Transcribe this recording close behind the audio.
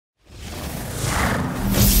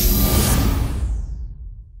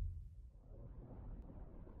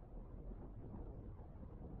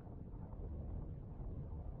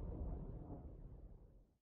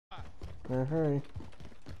Better hurry.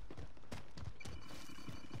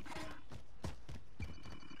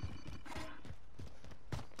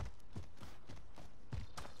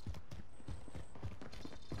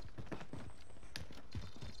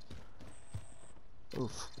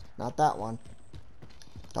 Oof, not that one.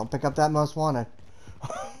 Don't pick up that most wanted.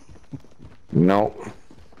 Nope.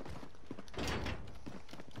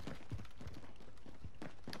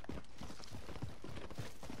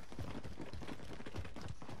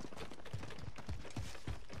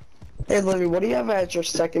 Hey, Livy, what do you have as your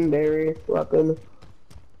secondary weapon?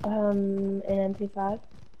 An MP5.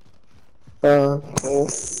 Cool.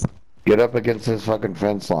 Get up against this fucking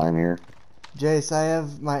fence line here. Jace, I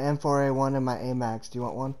have my M4A1 and my AMAX. Do you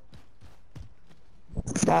want one?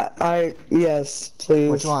 Yes,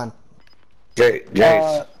 please. Which one? Jace. Here,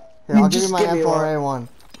 I'll give you just my give me M4A1.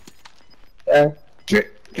 Yeah.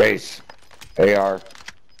 Jace. AR.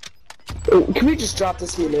 Oh, can we just drop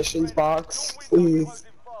this munitions box, please?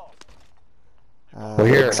 Well,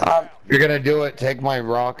 here. You're gonna do it. Take my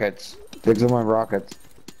rockets. Take some of my rockets.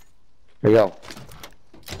 Here you go.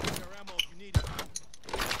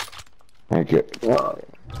 Thank you. Wow.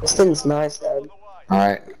 This thing's nice, Dad.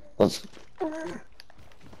 Alright. Let's...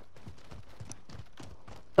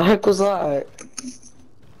 The heck was that?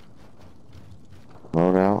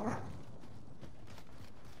 Load out.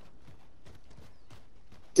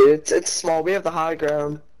 Dude, it's small. We have the high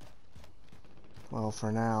ground. Well,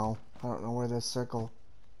 for now. I don't know where this circle...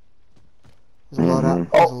 There's a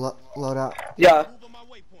loadout. There's a loadout. Yeah.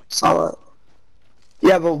 Saw it.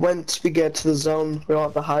 Yeah, but once we get to the zone, we don't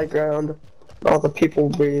have the high ground. All the people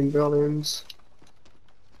being buildings.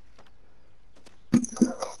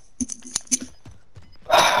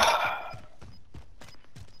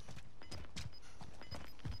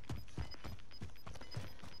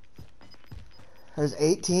 There's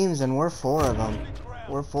 8 teams and we're 4 of them.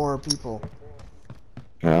 We're 4 people.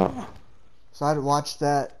 Yeah. So I'd watch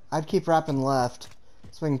that. I'd keep wrapping left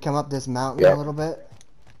so we can come up this mountain a little bit.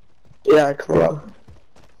 Yeah, come on.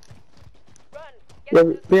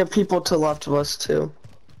 We have people to the left of us too.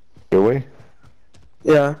 Do we?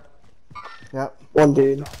 Yeah. Yep. One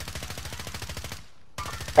dude.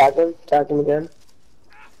 Tag him again.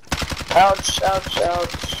 Ouch, ouch,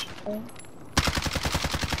 ouch.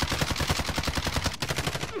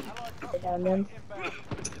 Down then.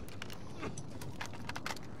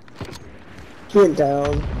 He went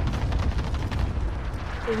down.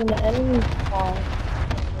 There's an enemy car.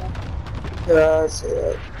 Yeah, I see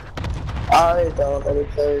it. I don't have any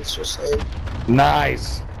plays, just saying.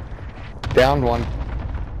 Nice. Downed one.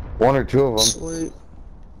 One or two of them. Sweet.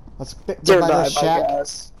 Let's get They're by die this by shack.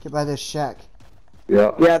 gas. Get by this shack.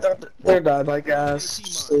 Yeah. Yeah, they're die by gas.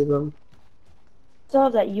 Just leave them. Still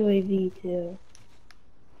have that UAV too.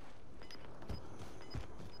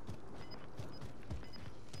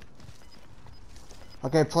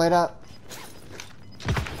 Okay, plate up.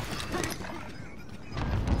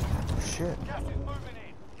 Shit.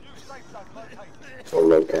 Oh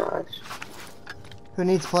my gosh. Who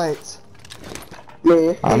needs plates?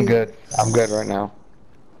 Me. I'm good. I'm good right now.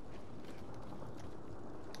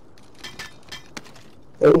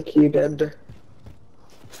 Thank you, Dad.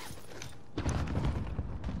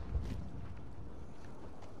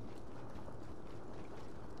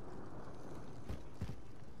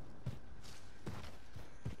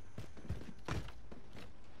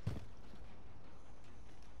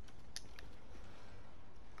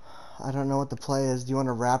 I don't know what the play is. Do you want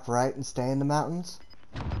to wrap right and stay in the mountains?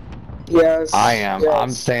 Yes. I am. Yes. I'm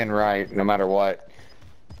staying right no matter what.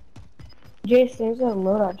 Jason, there's a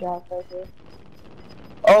loadout drop right here.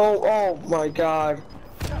 Oh my God.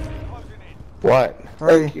 What?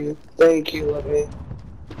 Thank you. Thank you, Libby.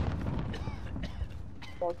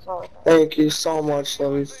 That's all. Thank you so much,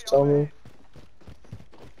 Libby, for telling me.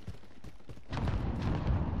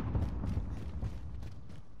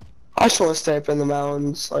 I just want to stay up in the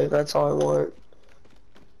mountains. Like, that's all I want.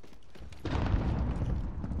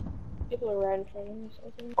 People are riding trains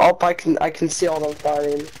or something. Oh, I can see all them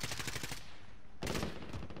fighting.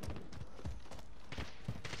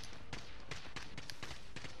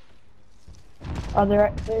 Oh,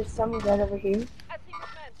 there's some right over here.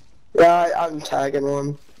 Yeah, I'm tagging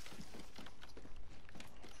one.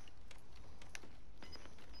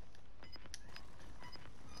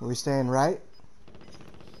 Are we staying right?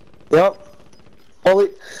 Yep.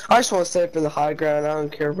 Holy, I just want to stay up in the high ground. I don't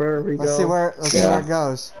care where we Let's go. see where it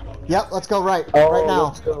goes. Yep, let's go right. Oh, right now.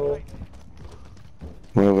 let's go.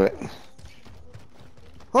 Move it.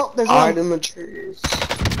 Oh, there's Hide one. in the trees.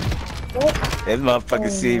 This motherfucker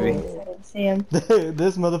see me. I didn't see him.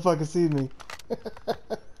 This motherfucker sees me.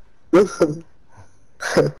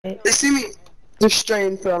 They see me. They're straight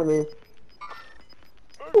in front of me.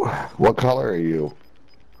 What color are you?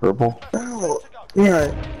 Purple? Oh, yeah.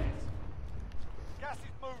 Gas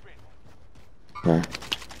is moving. Okay.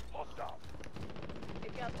 Hostile.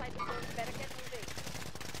 If you're outside the zone, you better get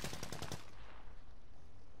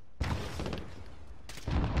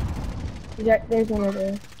moving. There's one over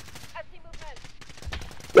there. I see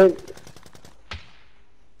movement. Wait,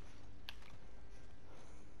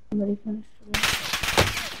 Somebody finished.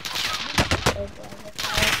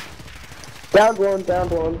 downed one,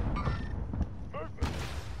 downed one.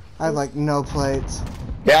 I have like no plates.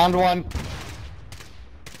 Downed one.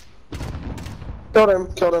 Killed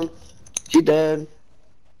him, killed him. He dead.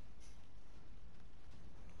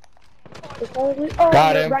 Oh,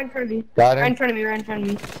 Got him. right in front of me. Got Right in him. front of me, right in front of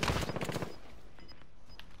me.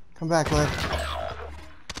 Come back, Liv.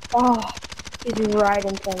 Oh, he's right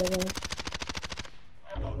in front of me.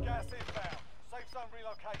 I've got gas inbound. Safe zone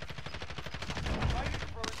relocated.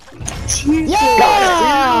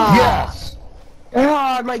 Yes!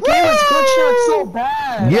 God, my game was glitching out so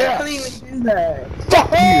bad. Yes. I couldn't even do that.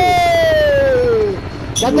 Fuck you!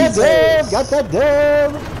 Got that dub! Got that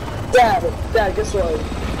dub! Dad, guess what?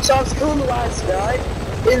 So I was killing the last guy,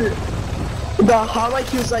 and the highlight,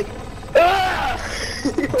 he was like, ah!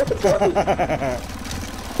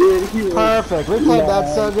 Dude, he was Perfect. We played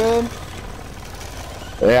that so good.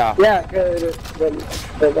 Yeah. yeah, good.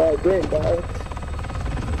 But that good, guys.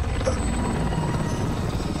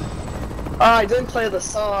 Oh, I didn't play the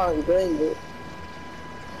song, dang it.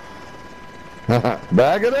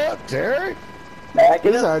 Back it up, Terry. Back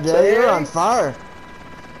it These up, RJ, you're on Terry. fire.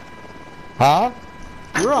 Huh?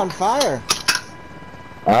 You're on fire.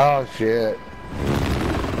 Oh, shit.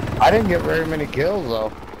 I didn't get very many kills,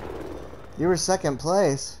 though. You were second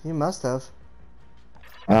place. You must have.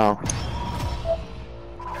 Oh.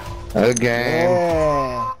 Good game.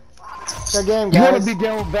 Yeah. Good game, You want guys. to be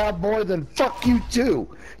down with Bad Boy? Then fuck you, too.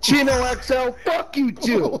 Chino XL, fuck you,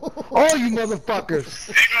 too. All you motherfuckers.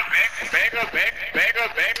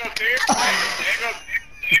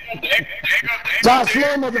 Josh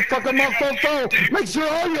Lowe, motherfucker, motherfucker. Make sure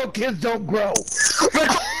all your kids don't grow.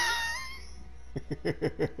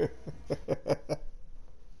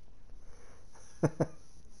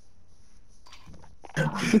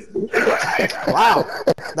 Wow,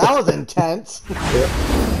 that was intense.